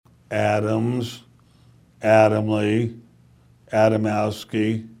Adams, Adamley,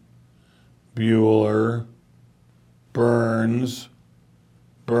 Adamowski, Bueller, Burns,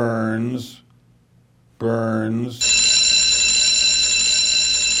 Burns, Burns.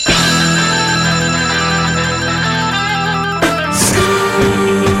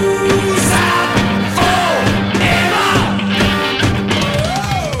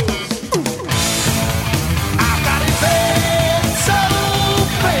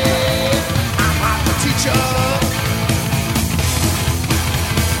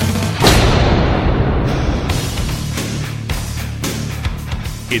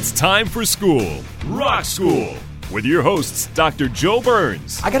 It's time for school, Rock School, with your hosts, Dr. Joe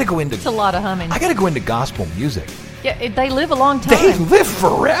Burns. I gotta go into. It's a lot of humming. I gotta go into gospel music. Yeah, they live a long time. They live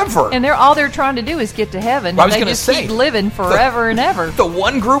forever. And all they're trying to do is get to heaven. I was they gonna just say, keep living forever and ever. The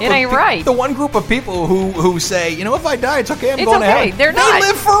one group. It ain't right. The one group of people who say, you know, if I die, it's okay. I'm It's going to okay. heaven. They're not. They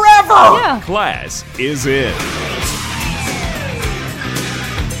live forever. Yeah. Class is in.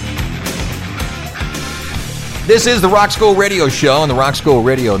 This is the Rock School Radio Show on the Rock School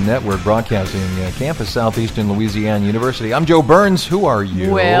Radio Network, broadcasting campus Southeastern Louisiana University. I'm Joe Burns. Who are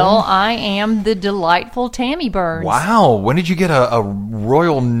you? Well, I am the delightful Tammy Burns. Wow. When did you get a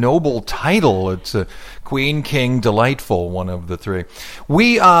Royal Noble title? It's a Queen, King, Delightful, one of the three.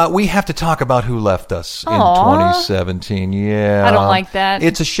 We have to talk about who left us in 2017. Yeah. I don't like that.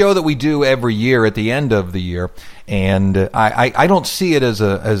 It's a show that we do every year at the end of the year. And I don't see it as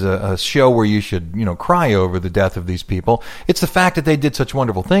a show where you should, cry over the death of these people. It's the fact that they did such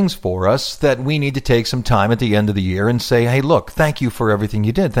wonderful things for us that we need to take some time at the end of the year and say, hey, look, thank you for everything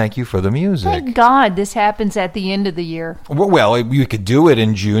you did. Thank you for the music. Thank God this happens at the end of the year. Well, you could do it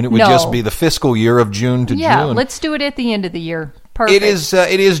in June. It would just be the fiscal year of June to June. Yeah, let's do it at the end of the year. Perfect.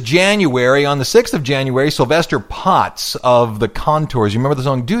 It is January. On the 6th of January, Sylvester Potts of the Contours. You remember the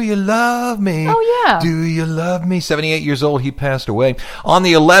song, Do You Love Me? Oh, yeah. Do You Love Me? 78 years old, he passed away. On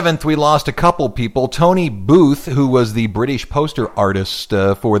the 11th, we lost a couple people. Tony Booth, who was the British poster artist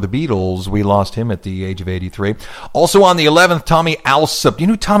for the Beatles, we lost him at the age of 83. Also on the 11th, Tommy Alsop. You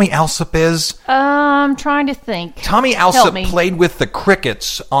know who Tommy Alsop is? I'm trying to think. Tommy Alsop played with the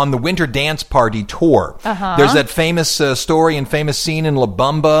Crickets on the Winter Dance Party tour. Uh-huh. There's that famous story and famous scene in La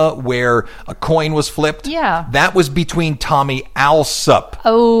Bamba where a coin was flipped. Yeah. That was between Tommy Alsop.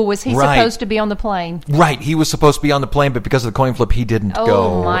 Oh, was he supposed to be on the plane? Right. He was supposed to be on the plane, but because of the coin flip, he didn't go.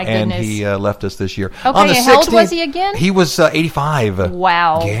 Oh, my and goodness. he left us this year. Okay, on the and how old 16th, was he again? He was 85.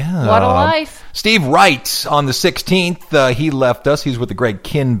 Wow. Yeah. What a life. Steve Wright on the 16th, he left us. He's with the Greg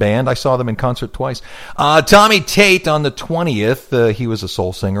Kihn Band. I saw them in concert twice. Tommy Tate on the 20th, he was a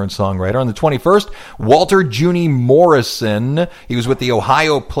soul singer and songwriter. On the 21st, Walter Juni Morrison. He was with the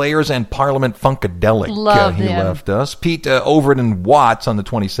Ohio Players and Parliament Funkadelic. Love he him. left us. Pete Overton Watts on the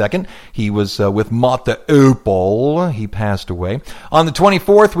 22nd. He was with Mott the Hoople. He passed away. On the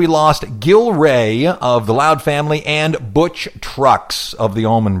 24th, we lost Gil Ray of the Loud Family and Butch Trucks of the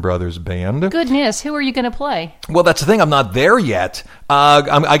Allman Brothers Band. Goodness, who are you going to play? Well, that's the thing. I'm not there yet.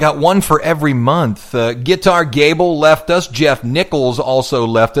 I got one for every month. Guitar Gable left us. Jeff Nichols also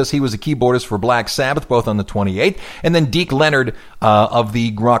left us. He was a keyboardist for Black Sabbath, both on the 28th. And then Deke Leonard of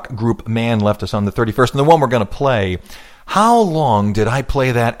the rock group Man left us on the 31st. And the one we're going to play, how long did I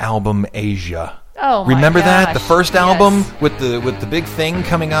play that album, Asia? Oh, my Remember that? gosh. The first album with the big thing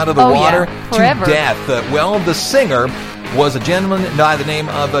coming out of the Oh, water? yeah. Forever. To death. Well, the singer was a gentleman by the name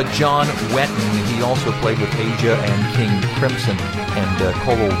of John Wetton. He also played with Asia and King Crimson, and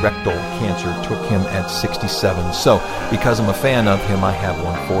colorectal cancer took him at 67. So, because I'm a fan of him, I have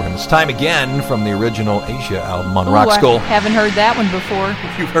one for him. It's time again from the original Asia album on Rock School. I haven't heard that one before.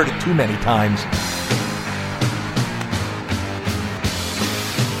 You've heard it too many times.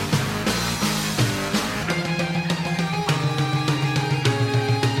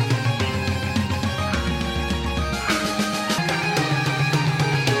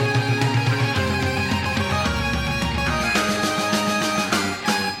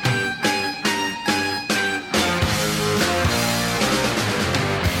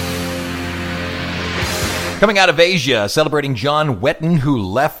 Coming out of Asia, celebrating John Wetton, who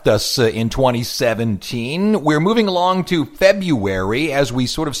left us in 2017. We're moving along to February as we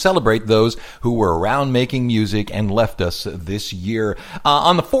sort of celebrate those who were around making music and left us this year.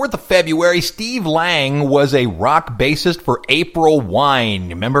 On the 4th of February, Steve Lang was a rock bassist for April Wine.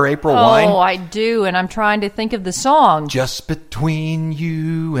 Remember April Wine? Oh, I do, and I'm trying to think of the song. Just between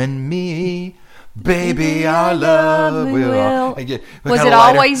you and me, Baby, our love will. Was it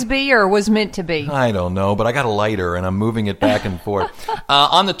always be or was meant to be? I don't know, but I got a lighter and I'm moving it back and forth.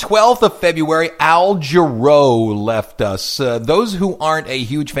 On the 12th of February, Al Jarreau left us. Those who aren't a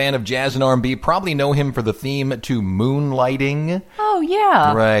huge fan of jazz and R&B probably know him for the theme to Moonlighting. Oh,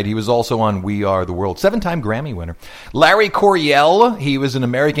 yeah. Right. He was also on We Are the World. 7-time Grammy winner. Larry Coryell, he was an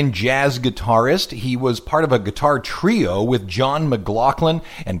American jazz guitarist. He was part of a guitar trio with John McLaughlin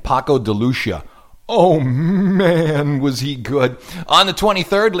and Paco de Lucia. Oh, man, was he good. On the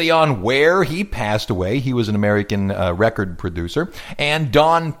 23rd, Leon Ware, he passed away. He was an American record producer. And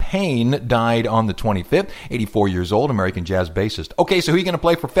Don Payne died on the 25th, 84 years old, American jazz bassist. Okay, so who are you going to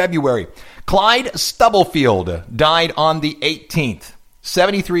play for February? Clyde Stubblefield died on the 18th,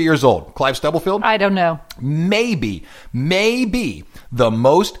 73 years old. Clive Stubblefield? I don't know. Maybe the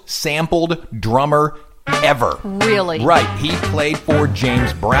most sampled drummer ever. Really? Right. He played for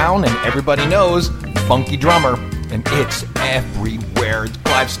James Brown, and everybody knows Funky Drummer, and it's everywhere. It's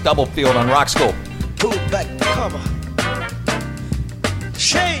Clive Stubblefield on Rock School. Pull back the cover.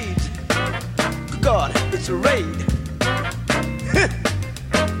 Shades. God, it's a raid.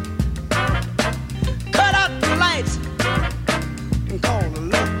 Cut out the lights and call the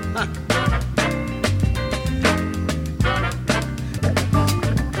law.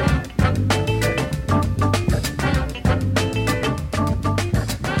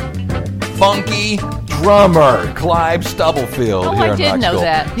 Funky Drummer, Clive Stubblefield. Oh, here I on did Rock know School.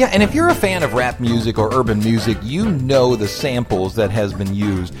 that. Yeah, and if you're a fan of rap music or urban music, you know the samples that has been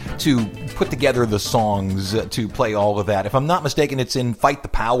used to put together the songs to play all of that. If I'm not mistaken, it's in Fight the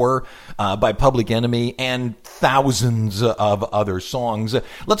Power by Public Enemy and thousands of other songs.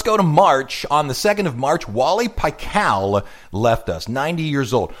 Let's go to March. On the 2nd of March, Wally Picoult left us, 90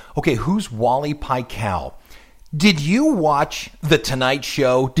 years old. Okay, who's Wally Picoult? Did you watch The Tonight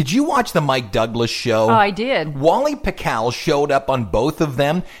Show? Did you watch the Mike Douglas show? Oh, I did. Wally Picoult showed up on both of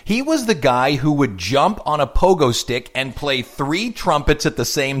them. He was the guy who would jump on a pogo stick and play 3 trumpets at the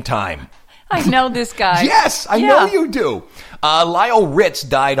same time. I know this guy. Yes, I know you do. Lyle Ritz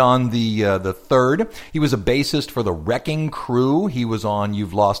died on the 3rd. He was a bassist for the Wrecking Crew. He was on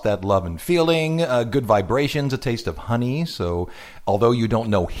You've Lost That Love and Feeling, Good Vibrations, A Taste of Honey. So although you don't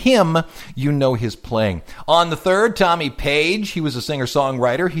know him, you know his playing. On the 3rd, Tommy Page. He was a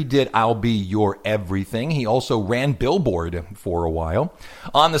singer-songwriter. He did I'll Be Your Everything. He also ran Billboard for a while.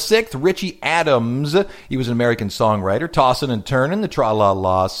 On the 6th, Richie Adams. He was an American songwriter. Tossin' and Turnin', the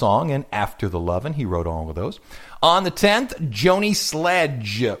Tra-La-La song, and After the Lovin'. He wrote all of those. On the 10th, Joni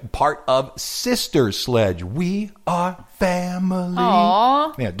Sledge, part of Sister Sledge. We are family.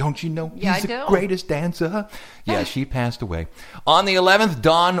 Aww. Yeah, don't you know Yeah, he's I the do. greatest dancer? Yeah, she passed away. On the 11th,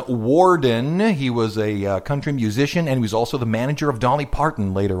 Don Warden. He was a country musician, and he was also the manager of Dolly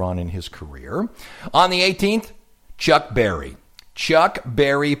Parton later on in his career. On the 18th, Chuck Berry. Chuck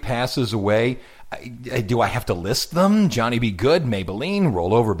Berry passes away. Do I have to list them? Johnny B. Good, Maybelline,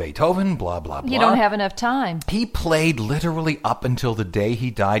 Roll Over Beethoven, blah, blah, blah. You don't have enough time. He played literally up until the day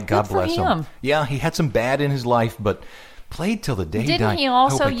he died. God Good for bless him. him. Yeah, he had some bad in his life, but played till the day he died. Didn't he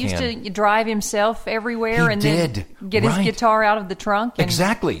also Hope I used can. to drive himself everywhere He and did. then get his Right. guitar out of the trunk? And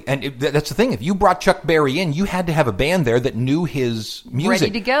Exactly. And that's the thing. If you brought Chuck Berry in, you had to have a band there that knew his music.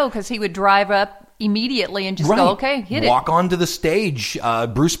 ready to go because he would drive up immediately and just Right. go, okay, hit Walk onto the stage.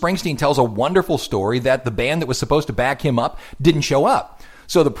 Bruce Springsteen tells a wonderful story that the band that was supposed to back him up didn't show up.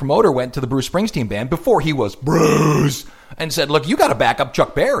 So the promoter went to the Bruce Springsteen band before he was Bruce and said, look, you got to back up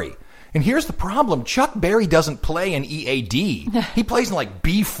Chuck Berry. And here's the problem. Chuck Berry doesn't play in EAD. He plays in like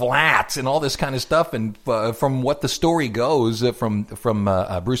B flats and all this kind of stuff. And from what the story goes from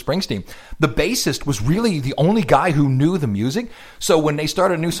Bruce Springsteen, the bassist was really the only guy who knew the music. So when they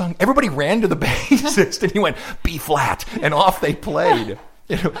started a new song, everybody ran to the bassist and he went B flat and off they played.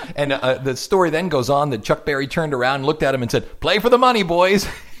 You know, and the story then goes on that Chuck Berry turned around and looked at him and said, play for the money, boys.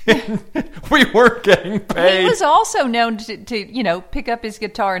 We weren't getting paid. he was also known to pick up his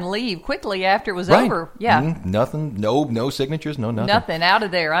guitar and leave quickly after it was over. Yeah. Nothing. No signatures. No nothing. Nothing. Out of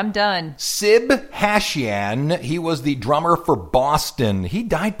there. I'm done. Sib Hashian, he was the drummer for Boston. He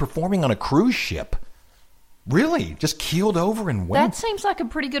died performing on a cruise ship. Really? Just keeled over and went? That seems like a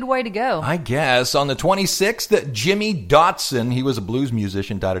pretty good way to go. I guess. On the 26th, Jimmy Dotson, he was a blues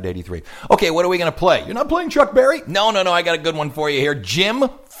musician, died at 83. Okay, what are we going to play? You're not playing Chuck Berry? No, I got a good one for you here. Jim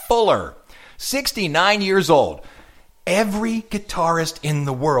Fuller, 69 years old. Every guitarist in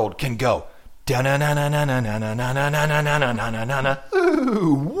the world can go. Ooh,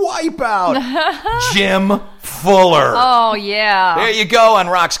 Wipeout. Jim Fuller. Oh, yeah. There you go on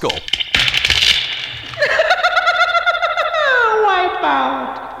Rock School.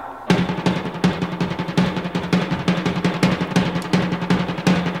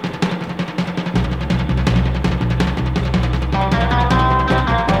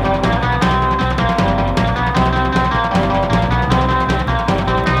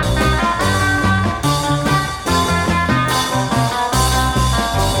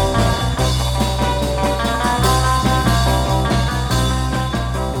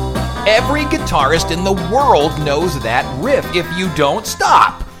 Every guitarist in the world knows that riff. If you don't,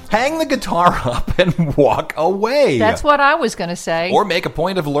 stop. Hang the guitar up and walk away. That's what I was going to say. Or make a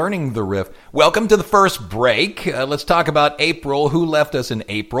point of learning the riff. Welcome to the first break. Let's talk about April. Who left us in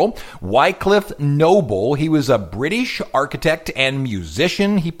April? Wycliffe Noble. He was a British architect and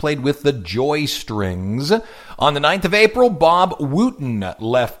musician. He played with the Joy Strings. On the 9th of April, Bob Wooten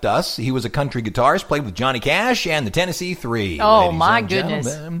left us. He was a country guitarist, played with Johnny Cash and the Tennessee Three. Oh, ladies my and goodness.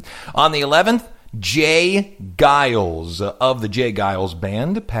 gentlemen. On the 11th, Jay Giles of the Jay Giles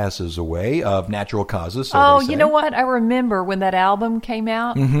Band passes away of natural causes. So they say. You know what? I remember when that album came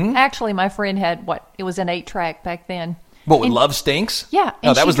out. Mm-hmm. Actually, my friend had it was an 8-track back then. What, Love Stinks? Yeah.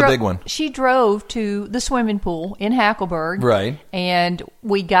 Oh, that was the big one. She drove to the swimming pool in Hackleburg. Right. And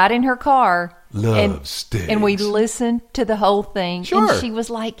we got in her car. Love Stinks. And we listened to the whole thing. Sure. And she was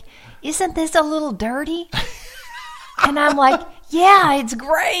like, "Isn't this a little dirty?" And I'm like, "Yeah, it's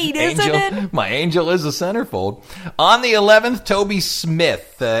great, isn't it?" My angel is a centerfold. On the 11th, Toby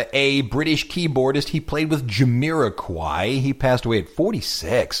Smith, a British keyboardist. He played with Jamiroquai. He passed away at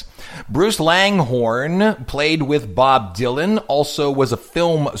 46. Bruce Langhorne played with Bob Dylan, also was a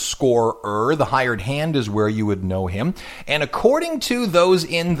film scorer. The Hired Hand is where you would know him. And according to those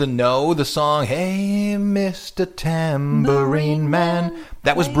in the know, the song, "Hey, Mr. Tambourine Man,"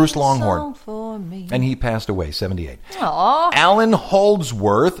 that was Bruce Longhorn. And he passed away, 78. Aww. Alan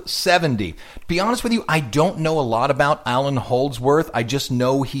Holdsworth, 70. To be honest with you, I don't know a lot about Alan Holdsworth. I just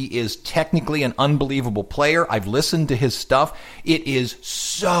know he is technically an unbelievable player. I've listened to his stuff. It is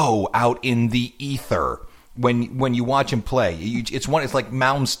so out in the ether when you watch him play. It's like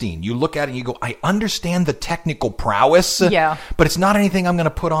Malmsteen. You look at it and you go, I understand the technical prowess, yeah, but it's not anything I'm going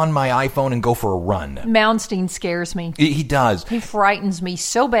to put on my iPhone and go for a run. Malmsteen scares me. He does. He frightens me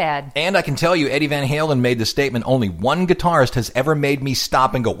so bad. And I can tell you, Eddie Van Halen made the statement, only one guitarist has ever made me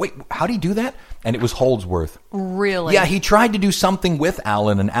stop and go, wait, how do you do that? And it was Holdsworth. Really? Yeah, he tried to do something with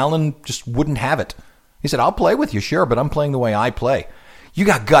Alan, and Alan just wouldn't have it. He said, I'll play with you, sure, but I'm playing the way I play. You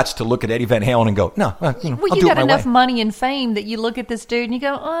got guts to look at Eddie Van Halen and go, no, I'll you do it got my enough way. money and fame that you look at this dude and you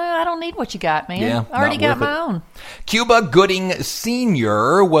go, I don't need what you got, man. Yeah, I already not got worth my it. own. Cuba Gooding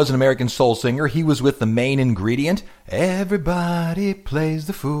Sr. was an American soul singer. He was with the Main Ingredient. Everybody plays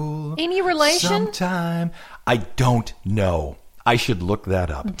the fool. Any relation? Sometime. I don't know. I should look that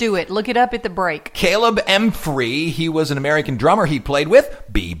up. Do it. Look it up at the break. Caleb Emfrey, he was an American drummer. He played with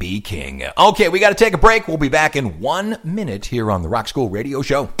B.B. King. Okay, we got to take a break. We'll be back in 1 minute here on the Rock School Radio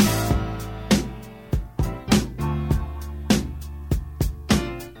Show.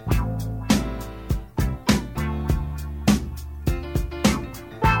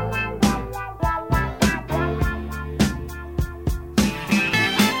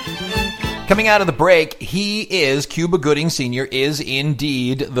 Coming out of the break, Cuba Gooding Sr. is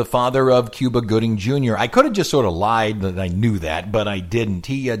indeed the father of Cuba Gooding Jr. I could have just sort of lied that I knew that, but I didn't.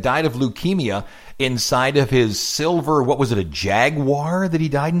 He died of leukemia inside of his silver, what was it, a Jaguar that he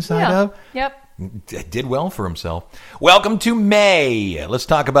died inside of? Yep. Did well for himself. Welcome to May. Let's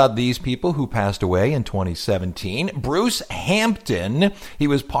talk about these people who passed away in 2017. Bruce Hampton. He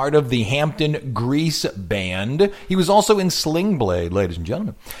was part of the Hampton Grease Band. He was also in Sling Blade, ladies and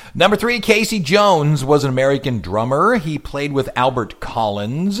gentlemen. Number 3, Casey Jones was an American drummer. He played with Albert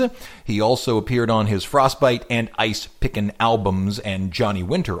Collins. He also appeared on his Frostbite and Ice Pickin' albums, and Johnny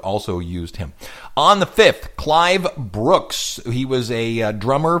Winter also used him. On the 5th, Clive Brooks. He was a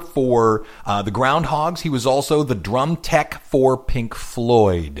drummer for the Groundhogs. He was also the drum tech for Pink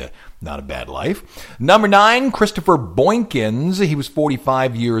Floyd. Not a bad life. Number 9, Christopher Boykins. He was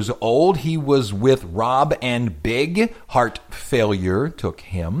 45 years old. He was with Rob and Big. Heart failure took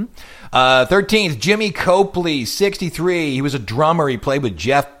him. 13th, Jimmy Copley, 63. He was a drummer. He played with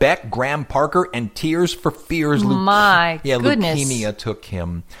Jeff Beck, Graham Parker, and Tears for Fears. My goodness. Leukemia took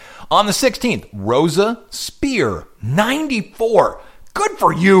him. On the 16th, Rosa Spear, 94. Good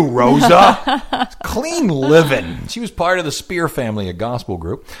for you, Rosa. Clean living. She was part of the Spear family, a gospel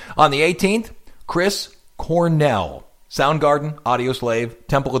group. On the 18th, Chris Cornell, Soundgarden, Audioslave,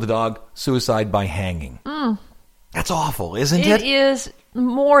 Temple of the Dog, Suicide by Hanging. That's awful, isn't it? It is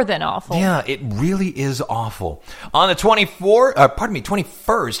more than awful. Yeah, it really is awful. On the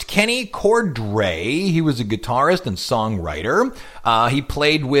 21st, Kenny Cordray. He was a guitarist and songwriter. He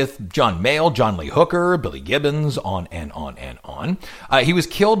played with John Mayall, John Lee Hooker, Billy Gibbons, on and on and on. He was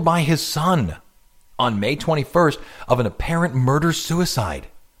killed by his son on May 21st of an apparent murder-suicide.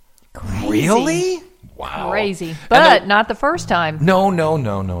 Crazy. Really? Wow. Crazy. But not the first time. No. And on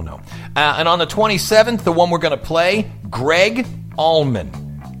the 27th, the one we're going to play, Greg Allman.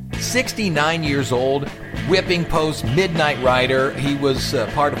 69 years old, whipping post, midnight rider. He was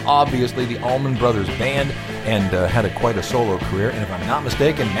part of, obviously, the Allman Brothers Band and had quite a solo career. And if I'm not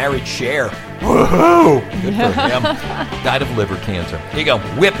mistaken, married Cher. Woohoo! Good for him. Died of liver cancer. Here you go.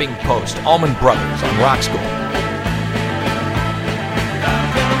 Whipping post, Allman Brothers on Rock School.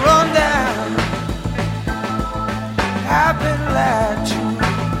 I've been run down. I've been lied to.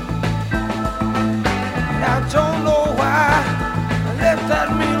 And I don't know why I let that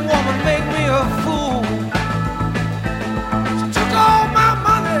mean woman make me a fool. She took all my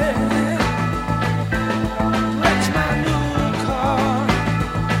money, wrecked my new car.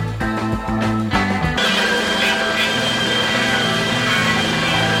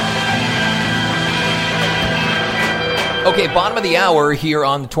 Okay, bottom of the hour here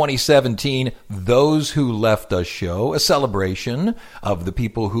on the 2017 Those Who Left Us show, a celebration of the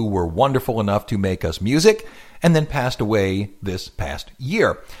people who were wonderful enough to make us music and then passed away this past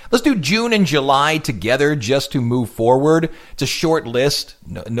year. Let's do June and July together just to move forward. It's a short list.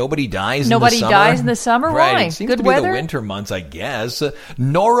 Nobody dies in the summer. Nobody dies in the summer? Right. Why? It seems Good to be weather? the winter months, I guess.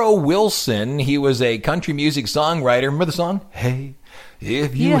 Norro Wilson, he was a country music songwriter. Remember the song? Hey,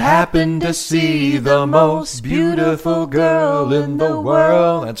 if you happen to see the most beautiful girl in the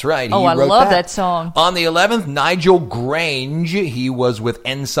world. That's right. Oh, he I wrote love that song. On the 11th, Nigel Grange. He was with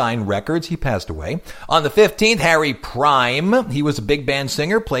Ensign Records. He passed away. On the 15th, Harry Prime. He was a big band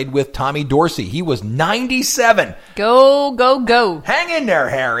singer, played with Tommy Dorsey. He was 97. Go, go, go. Hang in there,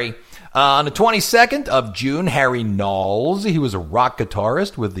 Harry. On the 22nd of June, Harry Knowles. He was a rock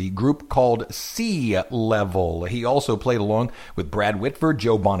guitarist with the group called Sea Level. He also played along with Brad Whitford,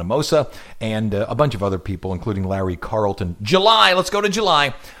 Joe Bonamassa, and a bunch of other people, including Larry Carlton. July, let's go to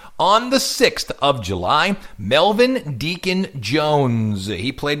July. On the 6th of July, Melvin Deacon Jones.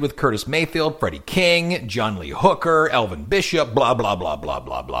 He played with Curtis Mayfield, Freddie King, John Lee Hooker, Elvin Bishop, blah, blah, blah, blah,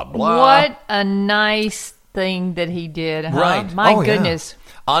 blah, blah, blah. What a nice thing that he did, huh? Right. My Oh, yeah. goodness.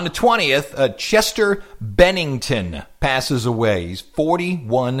 On the 20th, Chester Bennington passes away. He's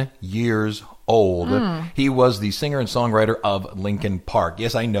 41 years old. He was the singer and songwriter of Linkin Park.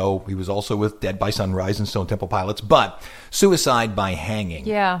 Yes, I know he was also with Dead by Sunrise and Stone Temple Pilots, but suicide by hanging.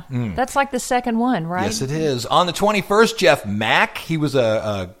 Yeah. That's like the second one, right? Yes, it is. On the 21st, Jeff Mack. He was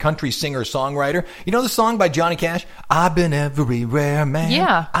a country singer-songwriter. You know the song by Johnny Cash? I've been everywhere, man.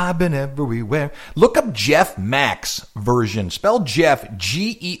 Yeah. I've been everywhere. Look up Jeff Mack's version. Spell Jeff,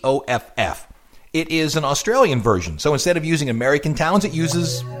 Geoff. It is an Australian version. So instead of using American towns, it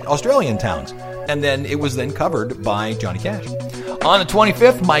uses Australian towns. And then it was then covered by Johnny Cash. On the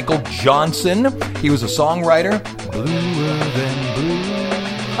 25th, Michael Johnson. He was a songwriter. Bluer than blue.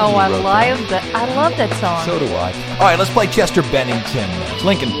 Oh, I wrote love that song. So do I. All right, let's play Chester Bennington. It's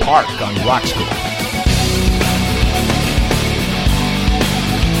Linkin Park on Rock School.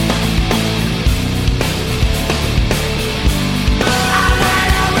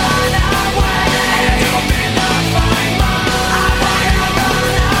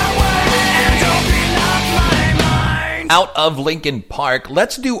 Out of Linkin Park,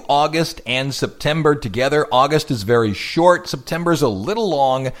 let's do August and September together. August is very short. September's a little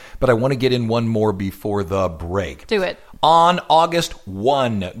long, but I want to get in one more before the break. Do it. On August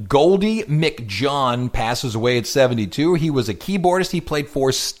 1, Goldie McJohn passes away at 72. He was a keyboardist. He played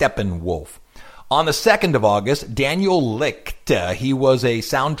for Steppenwolf. On the 2nd of August, Daniel Licht. He was a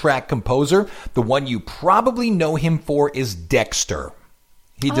soundtrack composer. The one you probably know him for is Dexter.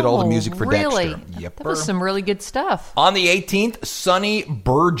 He did all the music for really? Dexter. Yep. That was some really good stuff. On the 18th, Sonny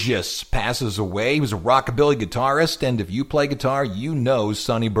Burgess passes away. He was a rockabilly guitarist, and if you play guitar, you know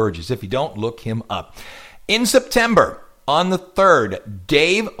Sonny Burgess. If you don't, look him up. In September, on the 3rd,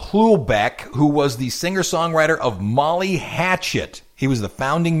 Dave Hlubeck, who was the singer-songwriter of Molly Hatchet. He was the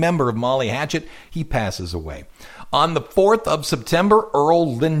founding member of Molly Hatchet. He passes away. On the 4th of September,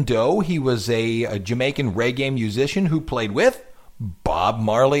 Earl Lindo. He was a Jamaican reggae musician who played with Bob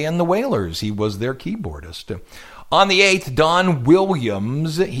Marley and the Wailers. He was their keyboardist. On the 8th, Don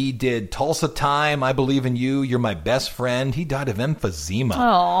Williams. He did Tulsa Time, I Believe in You, You're My Best Friend. He died of emphysema.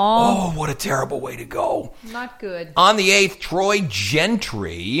 Oh, what a terrible way to go. Not good. On the 8th, Troy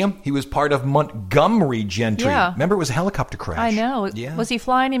Gentry. He was part of Montgomery Gentry. Yeah. Remember, it was a helicopter crash. I know. Yeah. Was he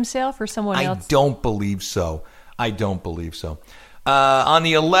flying himself or someone I else? don't believe so. On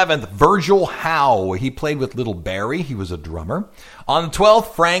the 11th, Virgil Howe. He played with Little Barry. He was a drummer. On the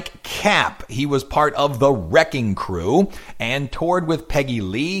 12th, Frank Capp. He was part of the Wrecking Crew and toured with Peggy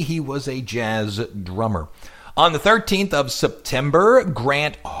Lee. He was a jazz drummer. On the 13th of September,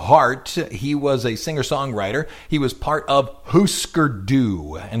 Grant Hart, he was a singer-songwriter. He was part of Husker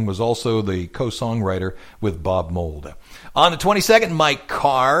Du and was also the co-songwriter with Bob Mould. On the 22nd, Mike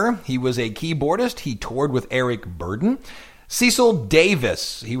Carr, he was a keyboardist. He toured with Eric Burdon. Cecil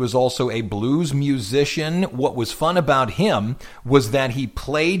Davis, he was also a blues musician. What was fun about him was that he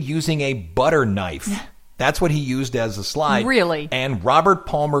played using a butter knife. That's what he used as a slide. Really? And Robert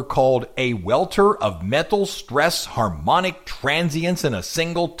Palmer called a welter of metal stress harmonic transients and a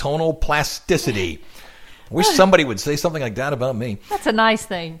single tonal plasticity. I wish somebody would say something like that about me. That's a nice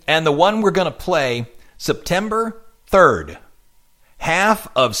thing. And the one we're going to play, September 3rd, half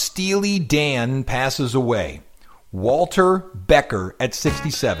of Steely Dan passes away. Walter Becker at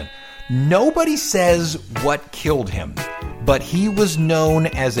 67. Nobody says what killed him, but he was known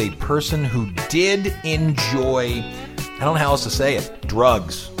as a person who did enjoy, I don't know how else to say it,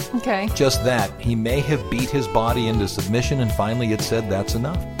 drugs. Okay. Just that. He may have beat his body into submission, and finally it said that's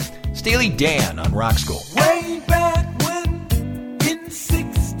enough. Steely Dan on Rock School. Way back when in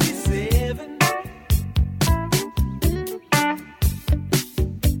 67.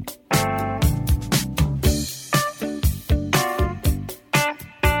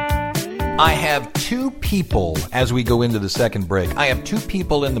 I have two people, as we go into the second break, I have two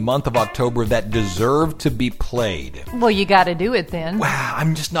people in the month of October that deserve to be played. Well, you got to do it then. Wow,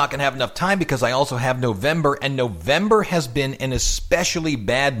 I'm just not going to have enough time because I also have November, and November has been an especially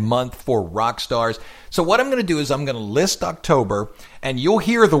bad month for rock stars. So what I'm going to do is I'm going to list October, and you'll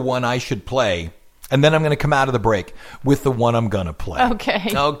hear the one I should play, and then I'm going to come out of the break with the one I'm going to play.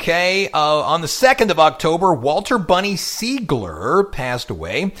 Okay. Okay. On the 2nd of October, Walter Bunny Siegler passed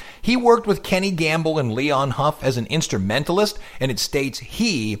away. He worked with Kenny Gamble and Leon Huff as an instrumentalist, and it states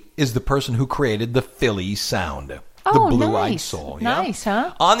he is the person who created the Philly sound. The Oh, blue-eyed nice. soul. Nice,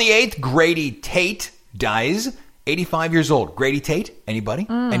 huh? On the 8th, Grady Tate dies. 85 years old. Grady Tate? Anybody?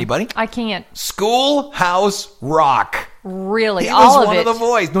 Anybody? I can't. Schoolhouse Rock. Really? He All was of one it? of the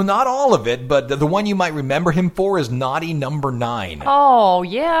boys. No, not all of it, but the one you might remember him for is Naughty Number 9. Oh,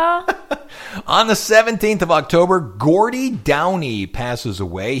 yeah. On the 17th of October, Gordy Downey passes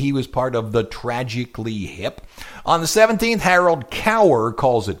away. He was part of the Tragically Hip. On the 17th, Harold Cower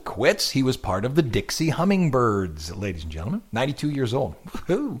calls it quits. He was part of the Dixie Hummingbirds, ladies and gentlemen. 92 years old.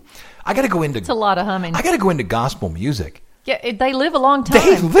 Woohoo. I got to go into It's a lot of humming. I got to go into gospel music. Yeah, they live a long time.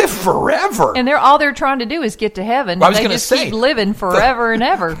 They live forever. And all they're trying to do is get to heaven. I was They gonna just say, keep living forever and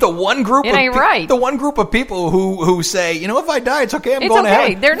ever. The one group It ain't right. The one group of people who say, you know, if I die, it's okay. I'm It's going to okay.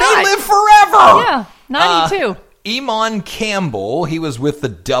 heaven. They're They not. live forever. Yeah, 92. Eamon Campbell, he was with the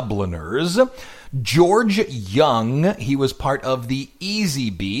Dubliners. George Young, he was part of the Easy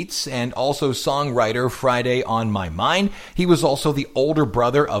Beats and also songwriter Friday on My Mind. He was also the older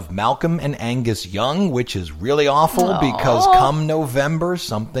brother of Malcolm and Angus Young, which is really awful because come November,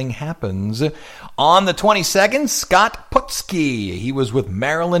 something happens. On the 22nd, Scott Putski. He was with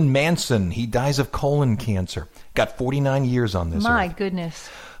Marilyn Manson. He dies of colon cancer. Got 49 years on this My earth. goodness.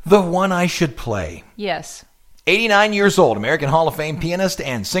 The one I should play. Yes. 89 years old, American Hall of Fame pianist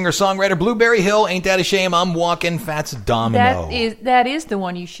and singer-songwriter Blueberry Hill. Ain't that a shame? I'm walking Fats Domino. That is the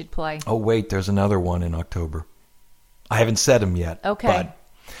one you should play. Oh, wait, there's another one in October. I haven't said him yet. Okay. But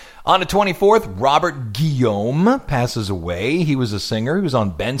on the 24th, Robert Guillaume passes away. He was a singer. He was on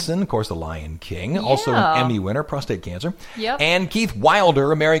Benson, of course, The Lion King. Also an Emmy winner, prostate cancer. Yep. And Keith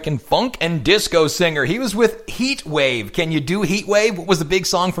Wilder, American funk and disco singer. He was with Heat Wave. Can you do Heat Wave? What was the big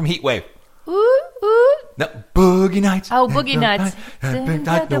song from Heat Wave? Ooh, ooh. No, Boogie Nights. Oh, Boogie Nights.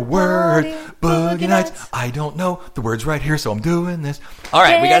 Not the word. Boogie Nights. I don't know the words right here, so I'm doing this. All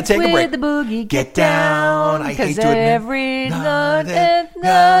right, we got to take a break. Dance with the boogie, Get down. I hate 'cause to admit. every Nothing,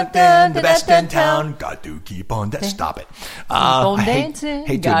 nothing, the best in town. Got to keep on. Stop it. on I dancing.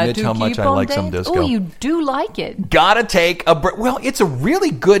 hate to got admit how much keep I on like some dancing. disco. Oh, you do like it. Gotta take a break. Well, it's a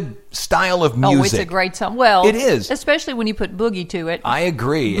really good style of music. Oh, it's a great song. Well, It is. especially when you put boogie to it. I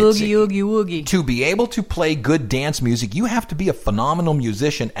agree. Boogie, oogie, woogie. To be able to play good dance music, you have to be a phenomenal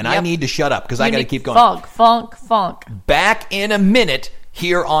musician, and I Yep. need to shut up because I You got to need keep going. Funk, funk, funk. Back in a minute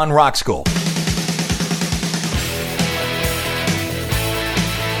here on Rock School.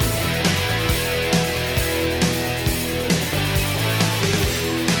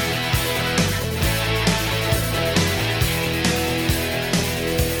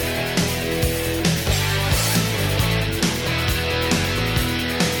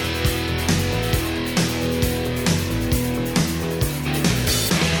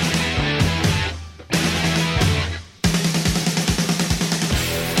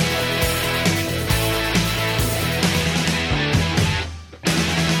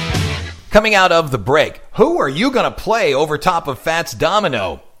 Coming out of the break, who are you going to play over top of Fats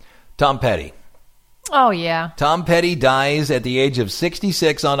Domino? Tom Petty. Oh, yeah. Tom Petty dies at the age of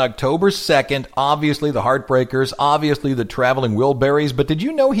 66 on October 2nd. Obviously, the Heartbreakers. Obviously, the Traveling Wilburys. But did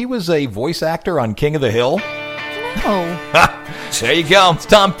you know he was a voice actor on King of the Hill? No. There you go. It's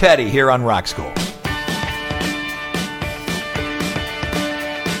Tom Petty here on Rock School.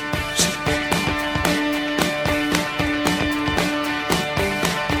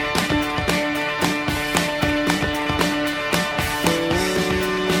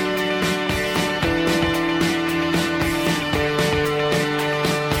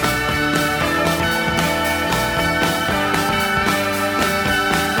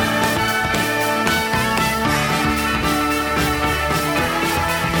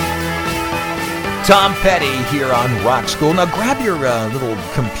 Tom Petty here on Rock School. Now grab your little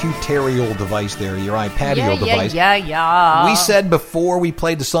computerial device there, your iPad-ial device. Yeah. We said before we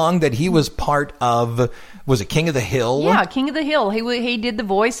played the song that he was part of, was it King of the Hill? Yeah, King of the Hill. He did the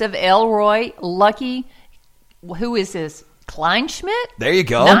voice of Elroy, Lucky. Who is this? Kleinschmidt? There you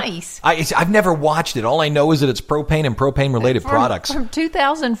go. Nice. I've never watched it. All I know is that it's propane and propane-related products. From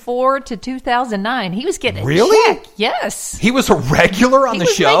 2004 to 2009. He was getting Really? a check. Yes. He was a regular on the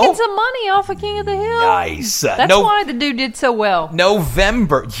show? He was making some money off of King of the Hill. Nice. That's why the dude did so well.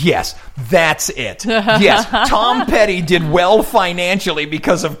 November. Yes, that's it. Yes, Tom Petty did well financially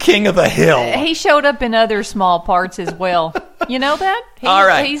because of King of the Hill. He showed up in other small parts as well. You know that? All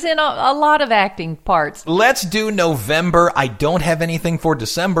right. He's in a lot of acting parts. Let's do November. I don't have anything for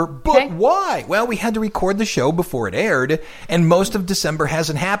December, but Okay. why? Well, we had to record the show before it aired, and most of December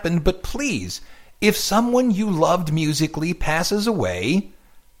hasn't happened, but please, if someone you loved musically passes away,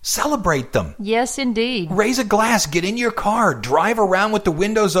 celebrate them. Yes, indeed. Raise a glass, get in your car, drive around with the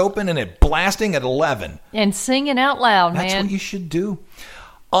windows open and it blasting at 11. And singing out loud, That's man. what you should do.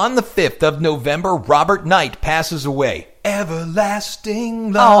 On the 5th of November, Robert Knight passes away.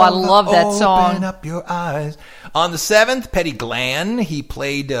 Everlasting love. Oh, I love that song. Open up your eyes. On the 7th, Petty Glenn. He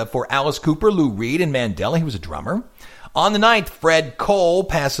played for Alice Cooper, Lou Reed, and Mandela. He was a drummer. On the 9th, Fred Cole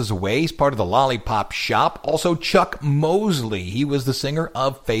passes away. He's part of the Lollipop Shop. Also, Chuck Mosley. He was the singer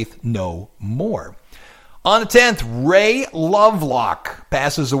of Faith No More. On the 10th, Ray Lovelock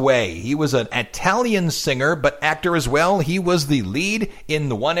passes away. He was an Italian singer, but actor as well. He was the lead in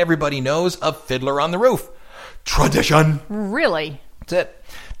the one everybody knows of Fiddler on the Roof. Tradition. Really? That's it.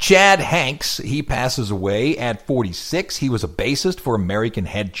 Chad Hanks, he passes away at 46. He was a bassist for American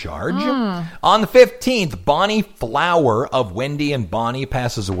Head Charge. On the 15th, Bonnie Flower of Wendy and Bonnie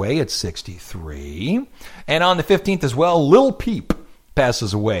passes away at 63. And on the 15th as well, Lil Peep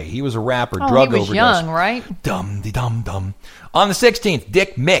passes away. He was a rapper, drug he was overdose. young, right? Dum-de-dum-dum. On the 16th,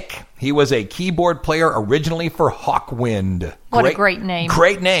 Dick Mick. He was a keyboard player originally for Hawkwind. What a great name.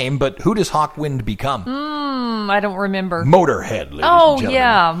 Great name, but who does Hawkwind become? I don't remember. Motorhead, ladies and Oh, gentlemen.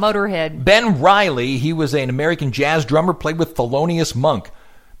 yeah, Motorhead. Ben Riley, he was an American jazz drummer, played with Thelonious Monk.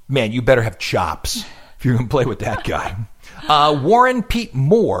 Man, you better have chops if you're going to play with that guy. Warren Pete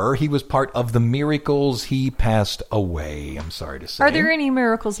Moore, he was part of the Miracles. He passed away, I'm sorry to say. Are there any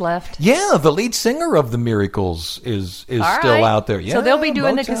miracles left? Yeah, the lead singer of the Miracles is All still right. out there. Yeah, So they'll be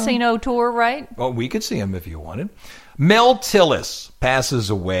doing the Motown. casino tour, right? Well, we could see him if you wanted. Mel Tillis passes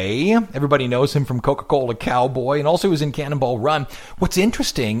away. Everybody knows him from Coca-Cola Cowboy, and also he was in Cannonball Run. What's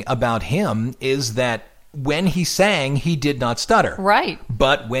interesting about him is that when he sang, he did not stutter. Right.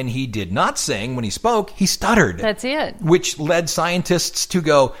 But when he did not sing, when he spoke, he stuttered. That's it. Which led scientists to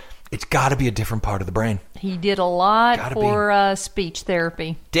go, it's got to be a different part of the brain. He did a lot Gotta for speech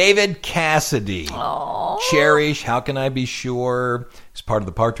therapy. David Cassidy. Cherish, How Can I Be Sure? He's part of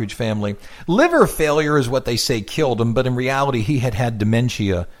the Partridge Family. Liver failure is what they say killed him, but in reality, he had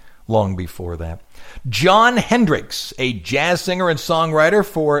dementia long before that. John Hendricks, a jazz singer and songwriter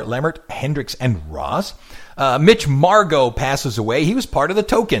for Lammert, Hendricks, and Ross. Mitch Margot passes away. He was part of the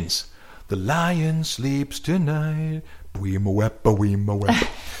Tokens. The lion sleeps tonight.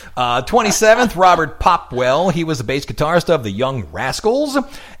 27th, Robert Popwell. He was the bass guitarist of the Young Rascals.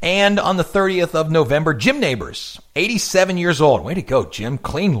 And on the 30th of November, Jim Neighbors, 87 years old. Way to go, Jim.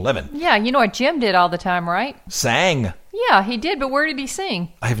 Clean living. Yeah, you know what Jim did all the time, right? Sang. Yeah, he did, but where did he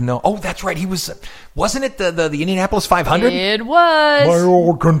sing? I have no... Oh, that's right. He was... Wasn't it the Indianapolis 500? It was. My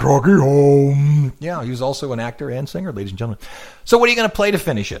old Kentucky home. Yeah, he was also an actor and singer, ladies and gentlemen. So what are you going to play to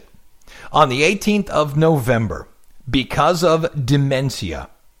finish it? On the 18th of November, because of dementia,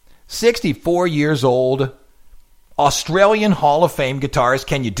 64 years old, Australian Hall of Fame guitarist,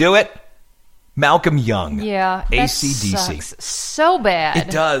 can you do it? Malcolm Young. Yeah, that AC/DC. sucks so bad.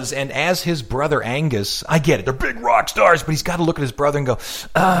 It does. And as his brother Angus, I get it. They're big rock stars, but he's got to look at his brother and go, is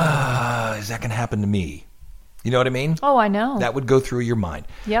that going to happen to me? You know what I mean? Oh, I know. That would go through your mind.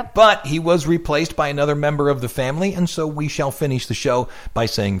 Yep. But he was replaced by another member of the family, and so we shall finish the show by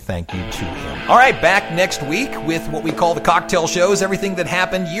saying thank you to him. All right, back next week with what we call the cocktail shows, everything that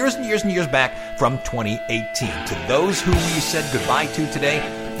happened years and years and years back from 2018. To those who we said goodbye to today,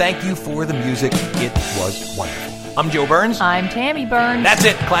 thank you for the music. It was wonderful. I'm Joe Burns. I'm Tammy Burns. That's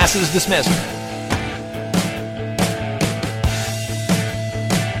it. Class is dismissed.